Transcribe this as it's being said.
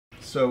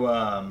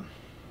So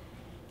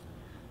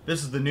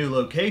this is the new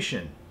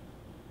location.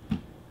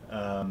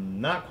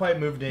 Not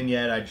quite moved in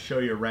yet. I'd show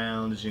you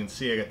around. As you can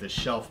see, I got this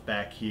shelf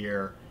back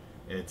here.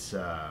 It's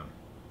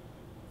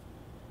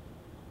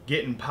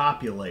getting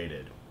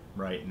populated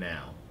right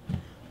now.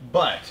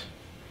 But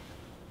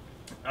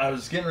I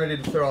was getting ready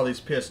to throw all these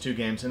PS2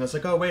 games, and I was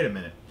like, oh, wait a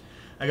minute.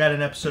 I got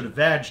an episode of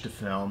Vag to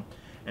film,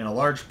 and a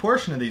large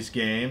portion of these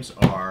games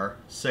are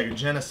Sega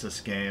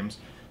Genesis games.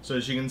 So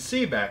as you can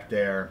see back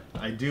there,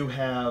 I do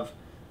have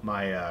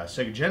my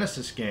Sega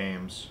Genesis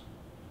games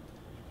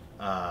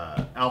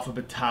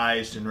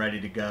alphabetized and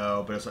ready to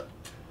go, but it's like,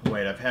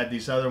 wait, I've had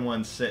these other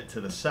ones sit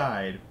to the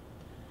side.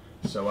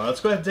 So let's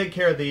go ahead and take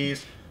care of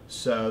these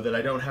so that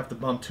I don't have to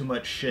bump too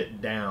much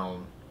shit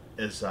down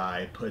as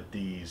I put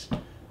these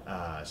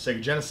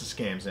Sega Genesis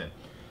games in.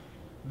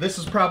 This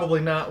is probably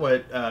not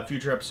what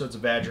future episodes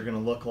of Vag are going to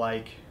look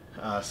like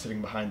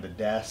sitting behind the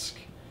desk,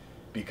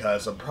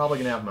 because I'm probably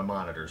going to have my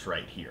monitors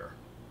right here.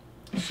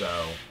 So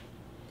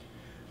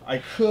I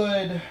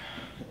could,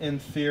 in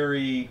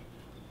theory,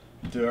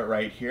 do it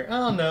right here. I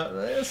don't know.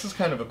 This is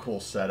kind of a cool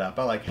setup.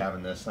 I like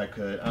having this. I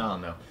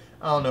don't know.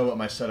 I don't know what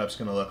my setup's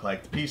going to look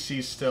like. The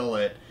PC's still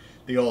at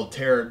the old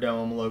Terror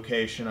Dome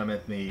location. I'm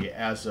at the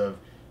as of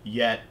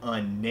yet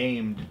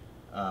unnamed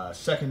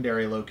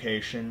secondary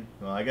location.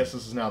 Well, I guess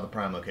this is now the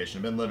prime location.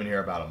 I've been living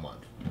here about a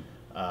month.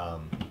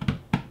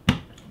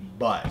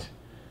 But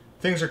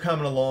things are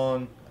coming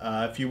along.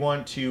 If you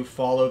want to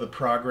follow the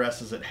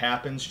progress as it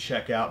happens,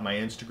 check out my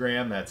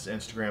Instagram. That's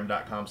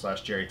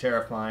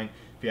instagram.com/JerryTerrifying.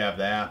 If you have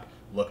the app,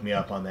 look me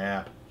up on the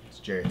app. It's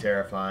Jerry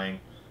Terrifying.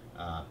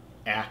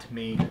 At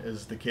me,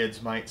 as the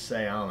kids might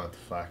say. I don't know what the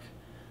fuck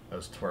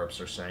those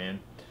twerps are saying.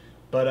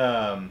 But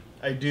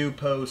I do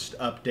post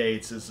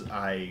updates as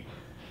I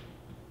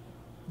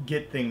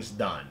get things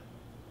done.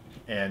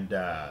 And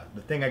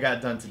the thing I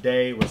got done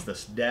today was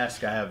this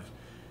desk. I have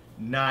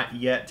not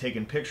yet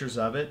taken pictures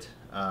of it,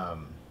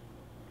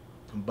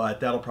 but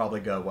that'll probably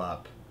go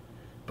up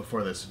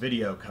before this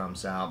video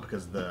comes out,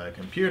 because the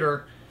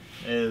computer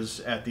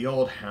is at the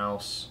old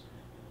house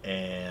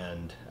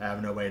and I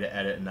have no way to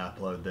edit and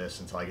upload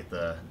this until I get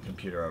the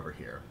computer over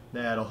here.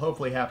 That'll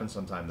hopefully happen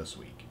sometime this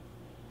week.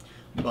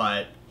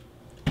 But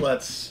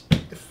let's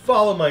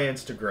follow my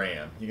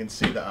Instagram. You can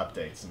see the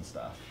updates and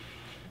stuff.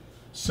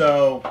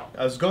 So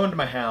I was going to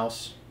my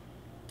house.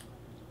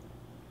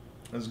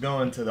 I was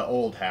going to the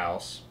old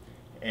house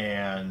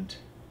and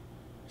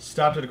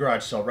stopped at a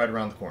garage sale right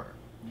around the corner.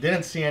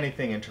 Didn't see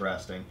anything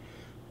interesting,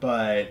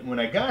 but when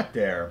I got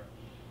there,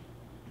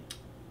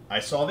 I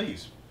saw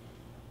these.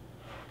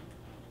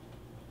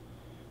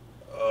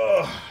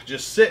 Ugh,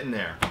 just sitting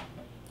there.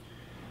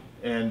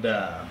 And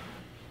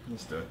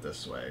let's do it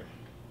this way.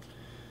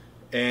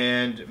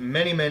 And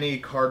many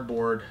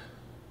cardboard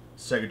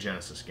Sega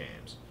Genesis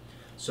games.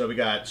 So we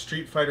got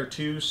Street Fighter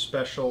II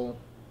Special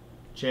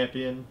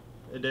Champion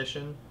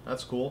Edition.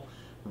 That's cool.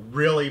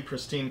 Really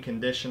pristine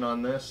condition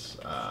on this.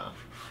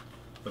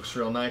 Looks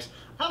real nice.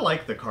 I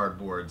like the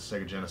cardboard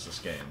Sega Genesis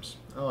games.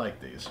 I like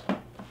these.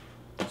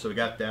 So we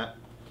got that.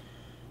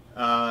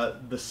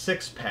 The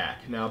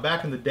 6-pack. Now,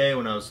 back in the day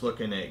when I was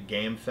looking at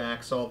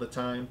GameFAQs all the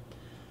time,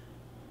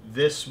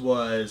 this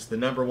was the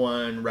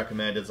 #1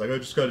 recommended. It's like, oh,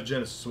 just go to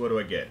Genesis, so what do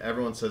I get?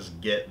 Everyone says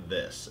get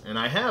this. And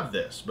I have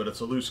this, but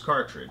it's a loose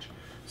cartridge.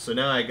 So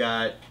now I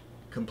got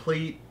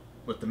complete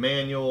with the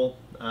manual.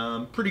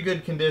 Pretty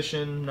good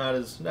condition, not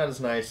as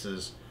nice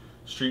as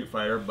Street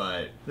Fighter,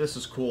 but this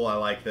is cool. I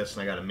like this,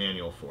 and I got a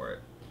manual for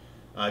it.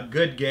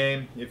 Good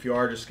game if you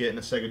are just getting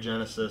a Sega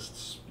Genesis.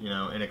 It's, you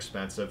know,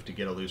 inexpensive to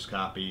get a loose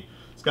copy.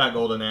 It's got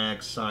Golden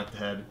Axe, Sonic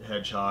the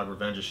Hedgehog,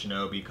 Revenge of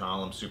Shinobi,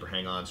 Column, Super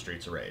Hang-On,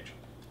 Streets of Rage.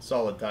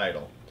 Solid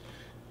title.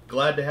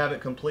 Glad to have it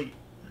complete.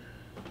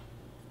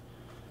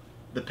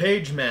 The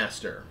Page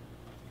Master.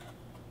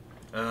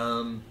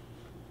 I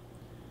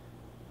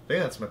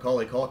think that's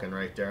Macaulay Culkin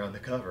right there on the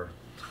cover.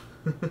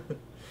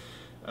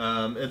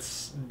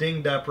 It's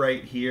dinged up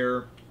right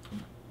here.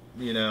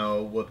 You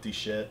know, whoop-de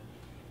shit.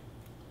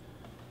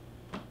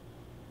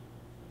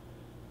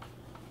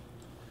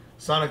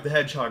 Sonic the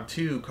Hedgehog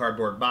 2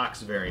 cardboard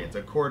box variant.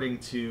 According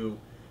to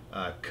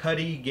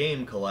Cuddy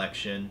Game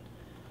Collection,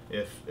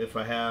 if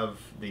I have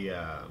the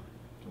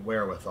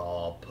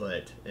wherewithal, I'll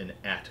put an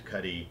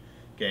 @Cuddy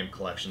Game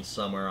Collection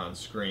somewhere on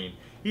screen.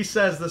 He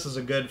says this is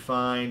a good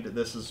find.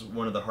 This is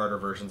one of the harder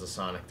versions of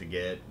Sonic to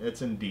get.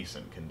 It's in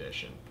decent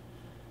condition.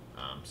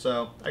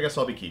 So I guess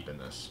I'll be keeping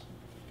this.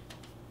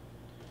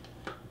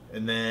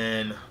 And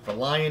then the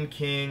Lion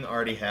King,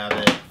 already have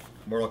it.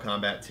 Mortal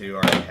Kombat 2,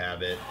 already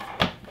have it.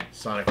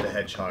 Sonic the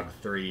Hedgehog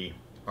 3,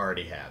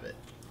 already have it.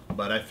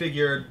 But I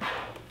figured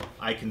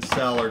I can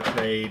sell or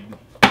trade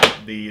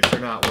these. They're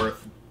not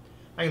worth...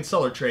 I can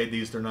sell or trade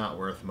these. They're not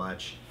worth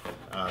much.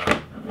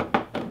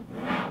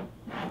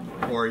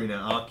 Or, you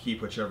know, I'll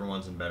keep whichever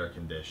one's in better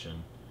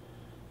condition.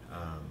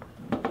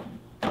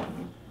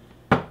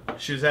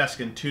 She was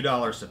asking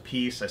 $2 a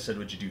piece. I said,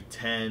 would you do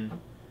 10?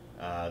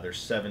 There's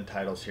 7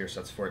 titles here, so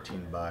that's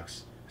 14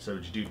 bucks. I said,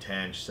 would you do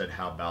 10? She said,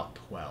 how about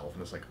 12? And I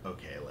was like,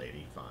 okay,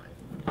 lady, fine.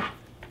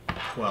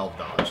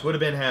 $12. Would have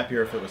been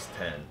happier if it was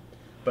 10.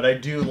 But I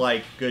do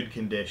like good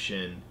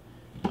condition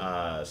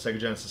Sega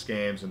Genesis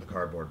games in the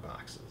cardboard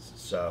boxes.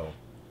 So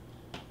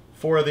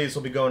 4 of these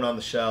will be going on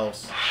the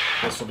shelves.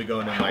 This will be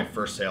going in my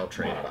first sale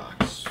trade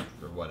box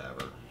or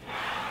whatever.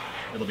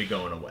 It'll be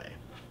going away.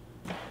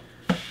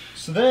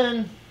 So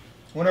then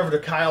went over to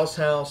Kyle's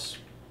house.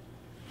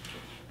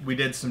 We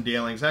did some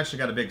dealings. I actually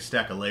got a big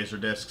stack of laser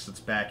discs that's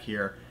back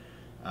here.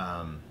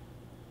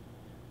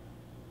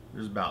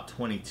 There's about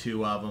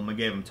 22 of them. I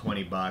gave him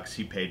 20 bucks.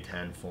 He paid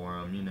 10 for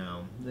them. You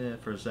know,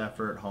 for his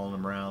effort, hauling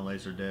them around.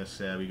 Laser discs.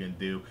 Yeah, we can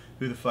do.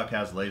 Who the fuck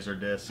has laser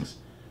discs?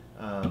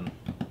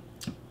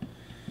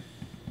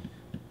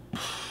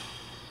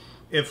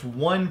 If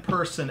one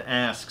person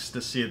asks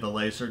to see the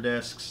laser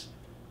discs,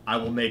 I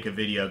will make a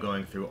video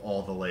going through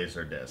all the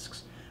laser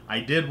discs.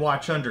 I did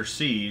watch Under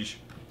Siege.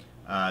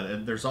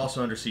 There's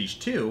also Under Siege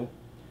 2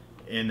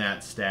 in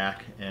that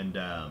stack, and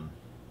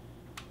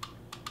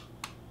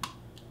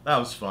that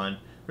was fun.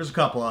 There's a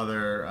couple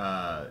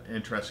other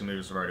interesting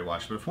movies I've already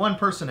watched, but if one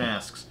person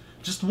asks,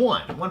 just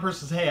one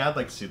person says, hey, I'd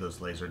like to see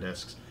those laser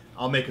discs,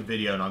 I'll make a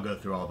video and I'll go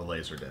through all the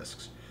laser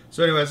discs.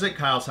 So anyway, I was at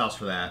Kyle's house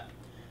for that.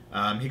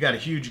 He got a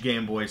huge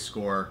Game Boy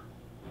score,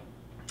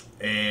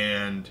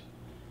 and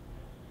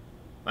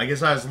I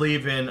guess I was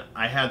leaving,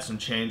 I had some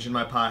change in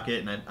my pocket,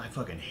 and I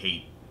fucking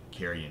hate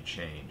carrying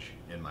change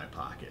in my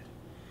pocket.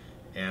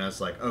 And I was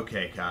like,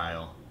 okay,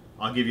 Kyle,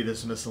 I'll give you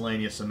this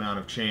miscellaneous amount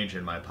of change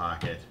in my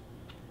pocket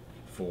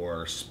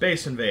for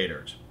Space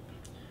Invaders.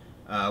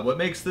 What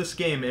makes this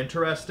game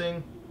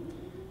interesting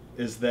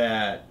is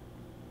that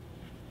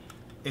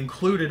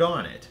included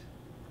on it,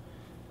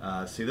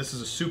 see, this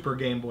is a Super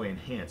Game Boy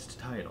Enhanced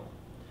title,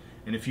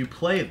 and if you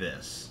play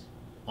this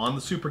on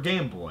the Super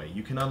Game Boy,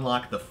 you can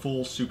unlock the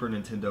full Super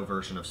Nintendo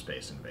version of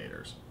Space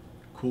Invaders.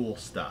 Cool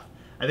stuff.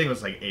 I think it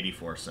was like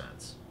 84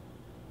 cents.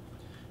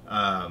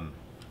 I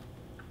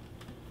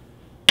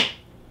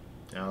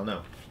don't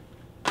know.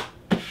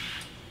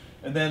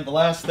 And then the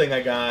last thing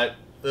I got,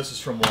 this is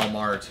from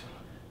Walmart.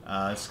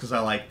 It's because I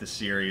like the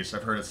series.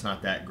 I've heard it's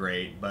not that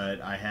great,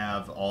 but I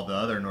have all the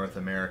other North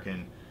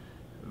American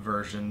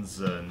versions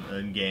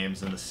and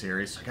games in the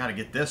series, so I gotta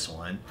get this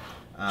one.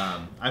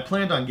 I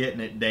planned on getting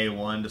it day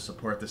one to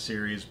support the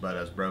series, but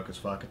I was broke as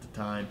fuck at the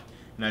time,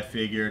 and I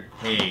figured,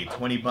 hey,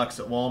 20 bucks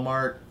at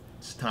Walmart,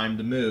 it's time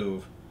to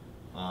move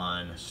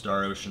on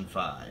Star Ocean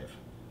 5.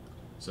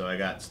 So I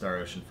got Star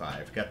Ocean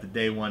 5. Got the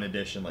day one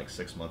edition like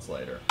 6 months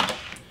later.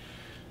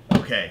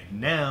 Okay,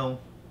 now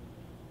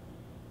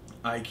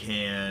I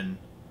can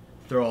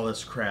throw all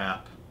this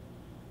crap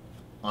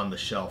on the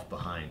shelf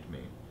behind me.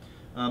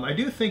 I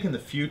do think in the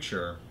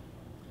future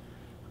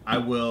I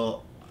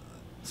will...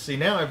 See,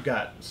 now I've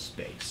got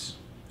space.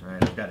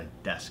 Right? I've got a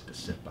desk to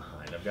sit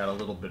behind. I've got a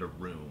little bit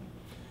of room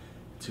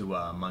to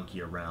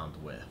monkey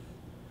around with.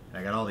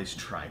 I got all these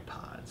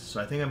tripods.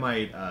 So I think I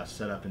might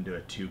set up and do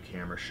a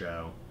 2-camera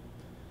show.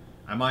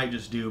 I might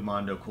just do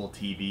Mondo Cool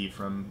TV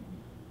from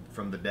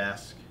the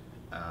desk.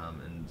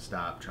 And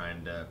stop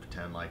trying to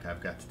pretend like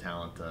I've got the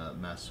talent to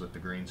mess with the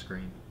green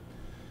screen.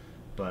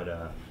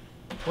 But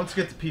once I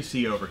get the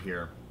PC over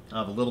here,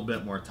 I'll have a little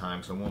bit more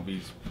time, so I won't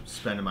be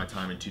spending my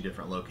time in 2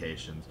 different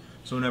locations.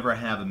 So whenever I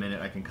have a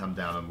minute, I can come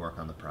down and work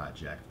on the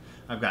project.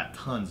 I've got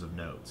tons of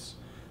notes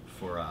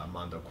for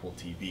Mondo Cool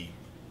TV.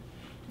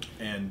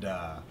 And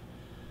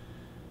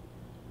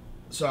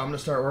so I'm going to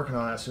start working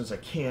on that as soon as I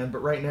can. But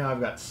right now I've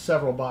got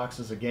several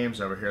boxes of games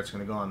over here that's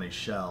going to go on these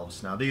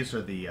shelves. Now these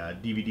are the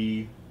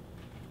DVD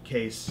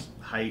case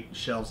height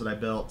shelves that I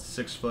built,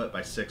 6 foot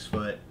by 6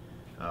 foot,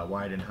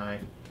 wide and high,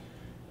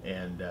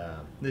 and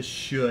this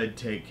should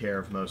take care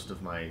of most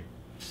of my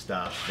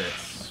stuff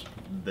that's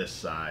this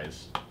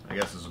size. I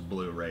guess it's a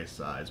Blu-ray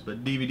size,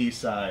 but DVD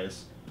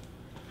size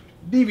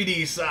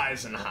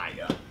and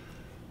higher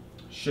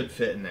should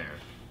fit in there.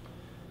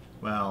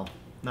 Well,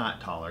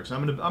 not taller. So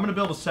I'm gonna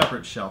build a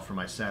separate shelf for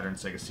my Saturn,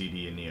 Sega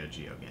CD, and Neo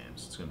Geo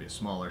games. It's gonna be a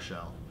smaller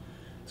shelf.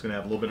 It's going to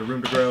have a little bit of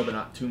room to grow, but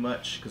not too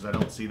much, because I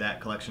don't see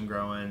that collection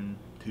growing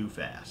too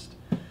fast.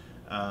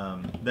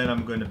 Then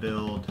I'm going to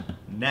build,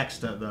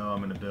 next though, I'm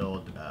going to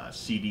build a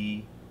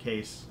CD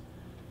case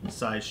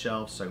size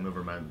shelf, so I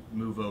can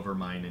move over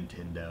my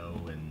Nintendo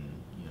and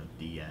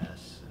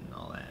DS and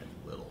all that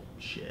little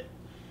shit.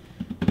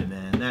 And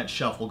then that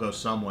shelf will go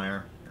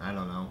somewhere. I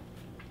don't know.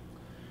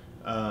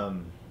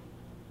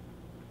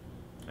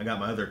 I got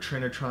my other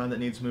Trinitron that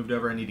needs moved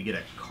over. I need to get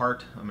a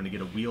cart. I'm going to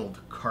get a wheeled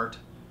cart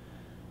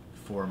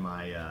for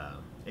my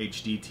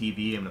HD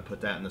TV. I'm going to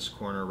put that in this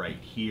corner right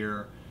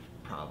here,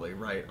 probably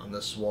right on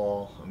this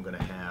wall. I'm going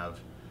to have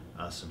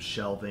some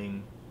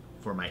shelving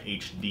for my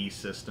HD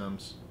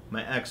systems,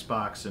 my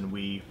Xbox and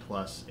Wii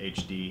Plus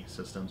HD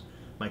systems,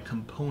 my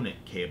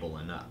component cable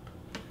and up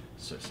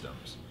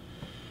systems.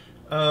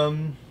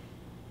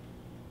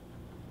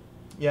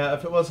 Yeah,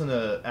 if it wasn't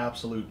an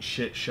absolute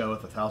shit show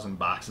with 1,000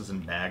 boxes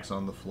and bags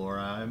on the floor,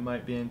 I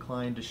might be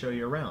inclined to show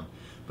you around.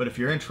 But if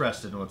you're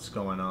interested in what's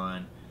going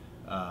on,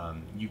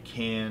 you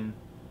can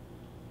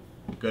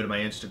go to my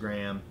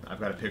Instagram. I've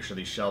got a picture of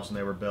these shelves when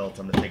they were built.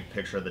 I'm going to take a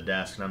picture of the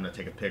desk, and I'm going to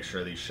take a picture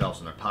of these shelves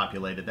when they're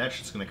populated. That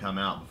shit's going to come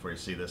out before you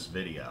see this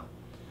video.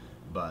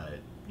 But,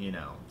 you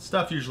know,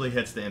 stuff usually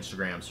hits the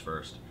Instagrams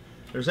first.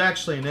 There's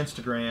actually an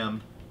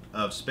Instagram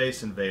of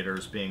Space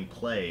Invaders being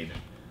played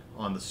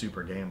on the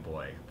Super Game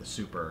Boy, the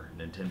Super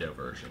Nintendo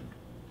version.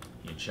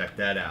 You can check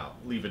that out.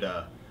 Leave it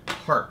a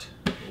heart,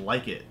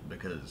 like it,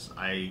 because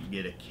I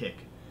get a kick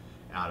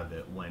out of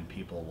it when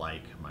people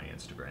like my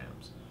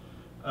Instagrams.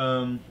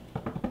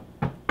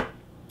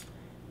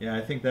 Yeah,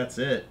 I think that's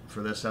it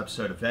for this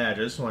episode of Vag.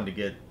 I just wanted to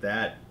get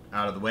that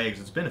out of the way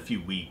because it's been a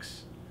few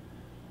weeks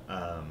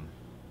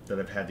that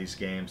I've had these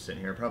games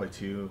sitting here, probably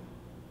two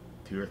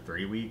or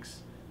 3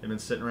 weeks they've been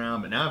sitting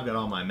around. But now I've got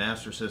all my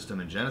Master System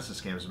and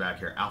Genesis games back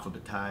here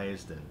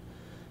alphabetized and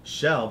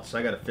shelved, so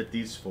I got to fit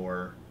these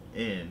 4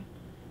 in.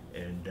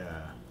 And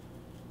I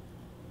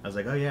was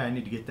like, oh yeah, I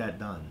need to get that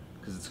done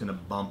because it's going to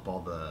bump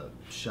all the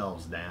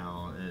shelves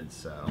down, and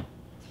so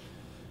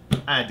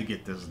I had to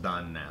get this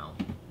done now.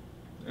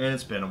 And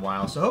it's been a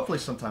while, so hopefully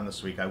sometime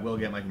this week I will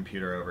get my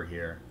computer over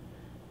here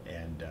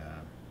and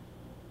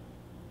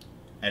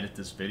edit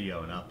this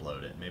video and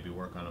upload it. Maybe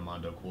work on a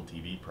Mondo Cool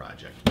TV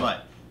project.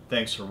 But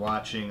thanks for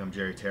watching. I'm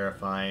Jerry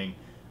Terrifying.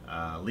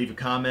 Leave a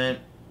comment,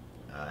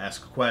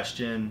 ask a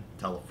question,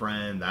 tell a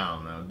friend, I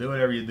don't know. Do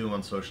whatever you do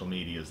on social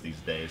medias these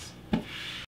days.